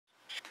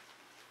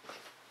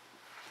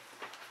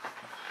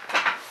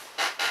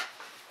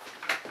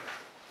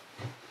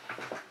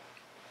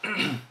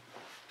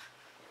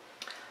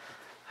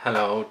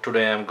Hello,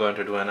 today I'm going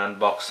to do an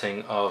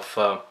unboxing of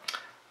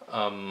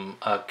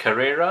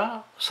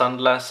Carrera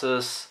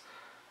sunglasses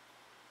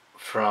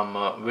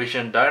from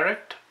Vision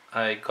Direct.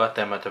 I got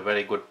them at a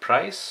very good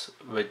price,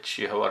 which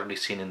you have already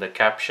seen in the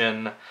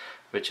caption,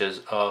 which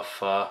is of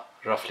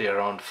roughly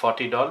around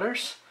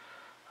 $40,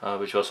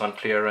 which was on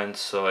clearance,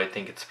 so I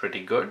think it's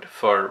pretty good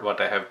for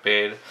what I have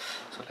paid.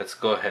 So let's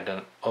go ahead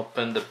and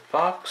open the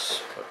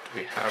box. What do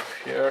we have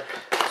here?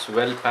 It's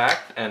well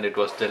packed and it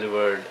was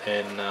delivered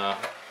in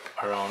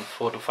around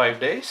 4 to 5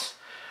 days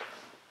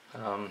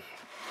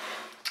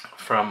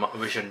from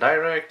Vision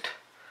Direct,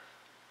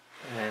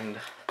 and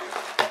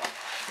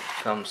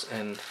comes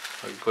in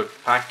a good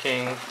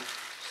packing.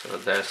 So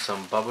there's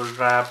some bubble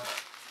wrap,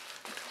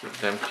 keep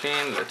them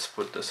clean. Let's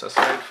put this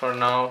aside for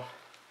now,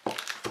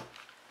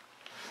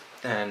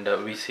 and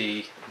we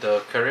see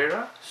the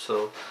Carrera,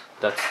 so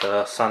that's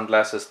the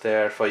sunglasses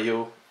there for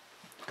you.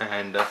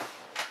 And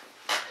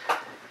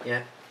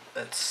yeah,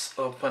 let's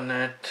open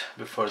it.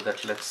 Before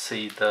that, let's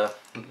see the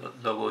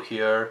logo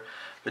here,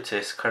 which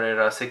says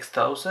Carrera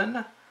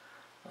 6000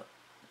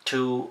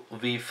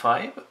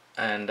 2V5,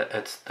 and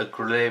it's the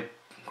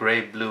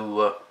gray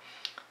blue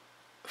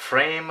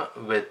frame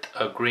with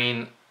a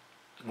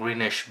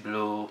greenish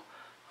blue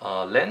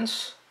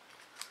lens.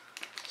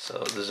 So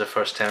this is the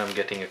first time I'm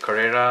getting a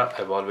Carrera.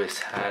 I've always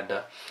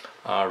had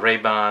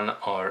Ray-Ban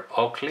or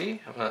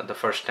Oakley. The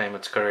first time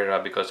it's Carrera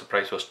because the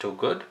price was too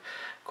good.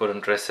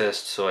 Couldn't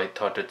resist, so I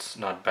thought it's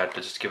not bad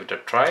to just give it a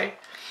try.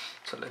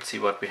 So let's see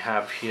what we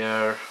have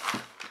here.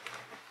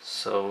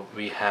 So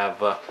we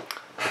have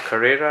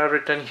Carrera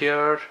written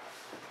here,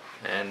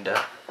 and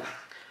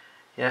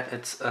yeah,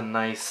 it's a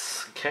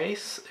nice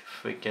case.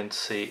 If we can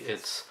see,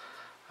 it's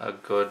a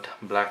good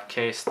black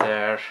case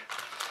there.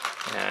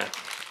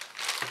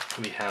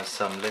 We have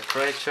some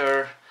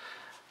literature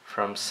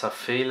from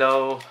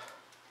Safilo.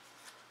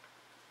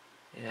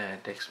 Yeah,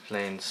 it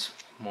explains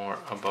more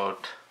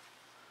about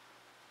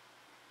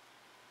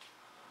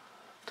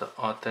the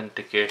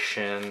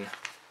authentication.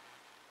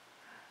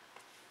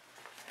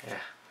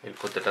 Yeah, we'll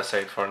put that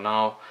aside for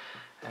now.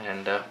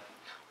 And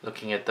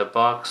looking at the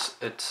box,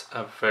 it's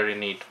a very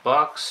neat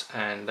box,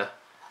 and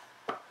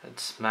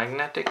it's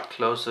magnetic,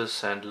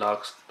 closes and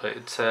locks by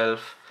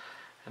itself.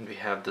 And we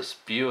have this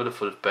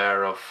beautiful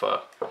pair of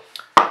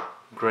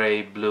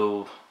gray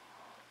blue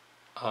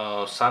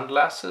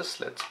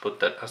sunglasses. Let's put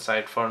that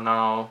aside for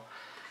now.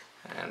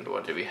 And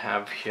what do we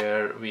have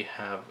here? We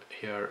have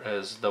here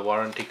is the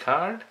warranty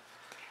card,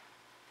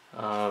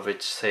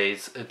 which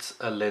says it's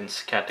a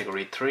lens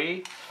category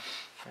 3,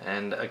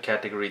 and a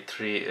category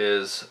 3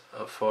 is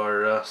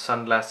for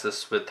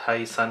sunglasses with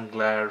high sun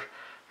glare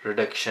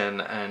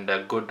reduction and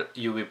a good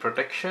UV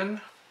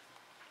protection.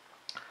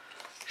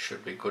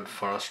 Should be good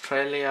for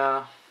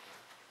Australia.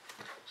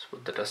 Let's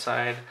put that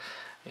aside.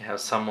 We have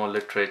some more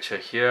literature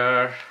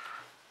here.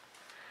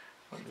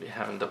 What we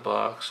have in the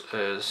box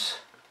is,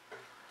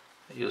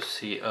 you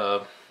see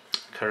a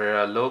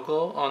Carrera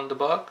logo on the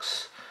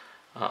box,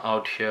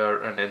 out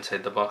here and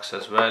inside the box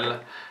as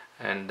well.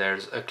 And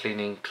there's a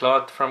cleaning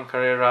cloth from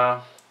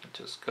Carrera, which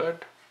is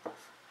good.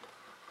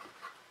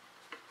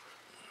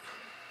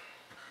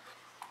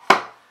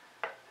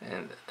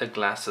 And the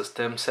glasses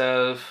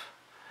themselves,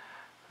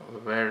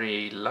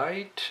 very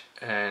light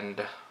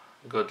and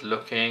good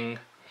looking.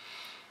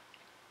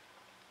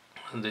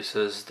 This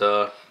is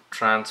the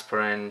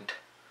transparent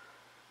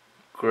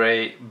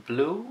gray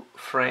blue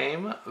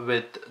frame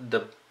with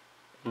the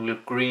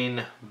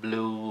green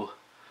blue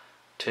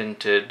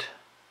tinted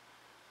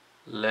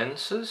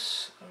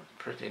lenses,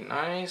 pretty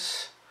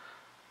nice.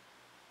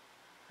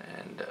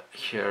 And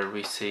here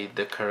we see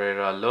the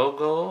Carrera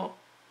logo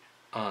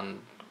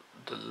on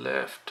the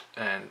left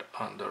and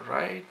on the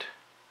right.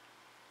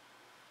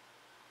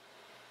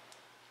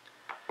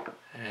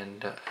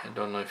 And I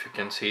don't know if you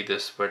can see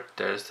this, but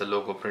there's the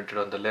logo printed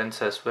on the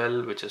lens as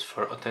well, which is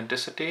for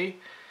authenticity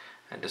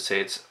and to say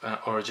it's an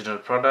original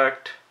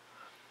product.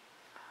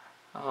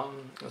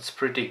 It's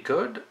pretty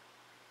good,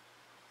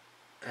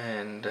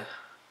 and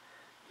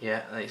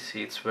yeah, I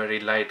see it's very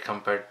light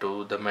compared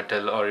to the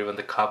metal or even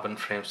the carbon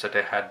frames that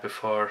I had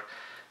before.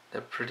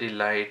 They're pretty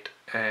light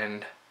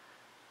and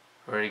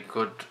very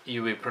good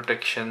UV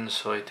protection,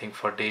 so I think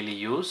for daily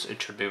use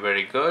it should be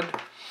very good.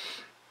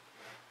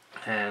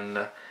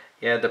 And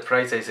yeah, the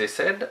price, as I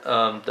said,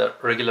 the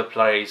regular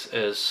price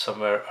is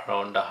somewhere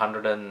around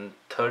 $130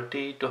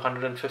 to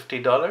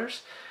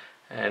 $150,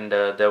 and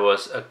there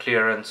was a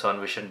clearance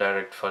on Vision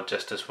Direct for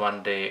just this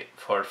one day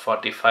for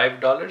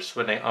 $45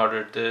 when I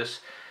ordered this.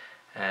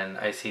 And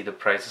I see the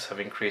prices have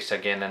increased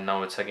again, and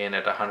now it's again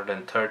at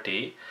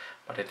 $130,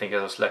 but I think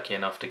I was lucky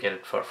enough to get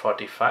it for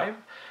 $45.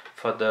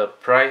 For the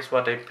price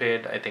what I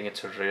paid, I think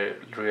it's a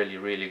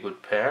really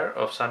good pair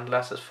of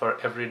sunglasses for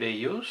everyday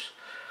use.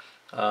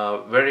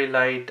 Very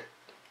light,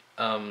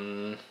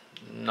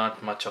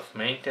 not much of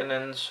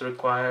maintenance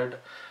required,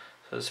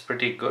 so it's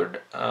pretty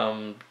good.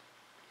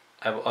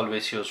 I've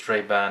always used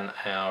Ray-Ban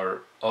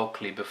or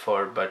Oakley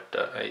before, but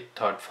I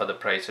thought for the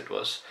price it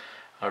was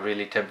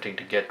really tempting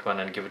to get one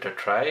and give it a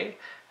try.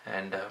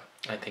 and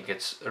I think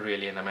it's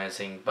really an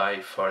amazing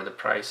buy for the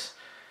price.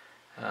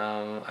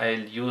 I'll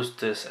use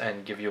this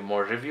and give you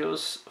more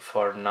reviews.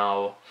 For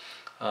now,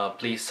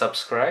 please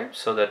subscribe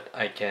so that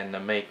I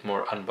can make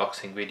more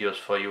unboxing videos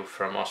for you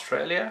from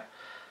Australia.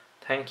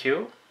 Thank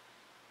you.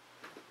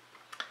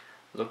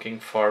 Looking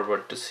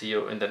forward to see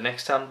you in the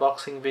next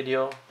unboxing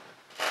video.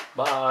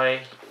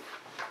 Bye.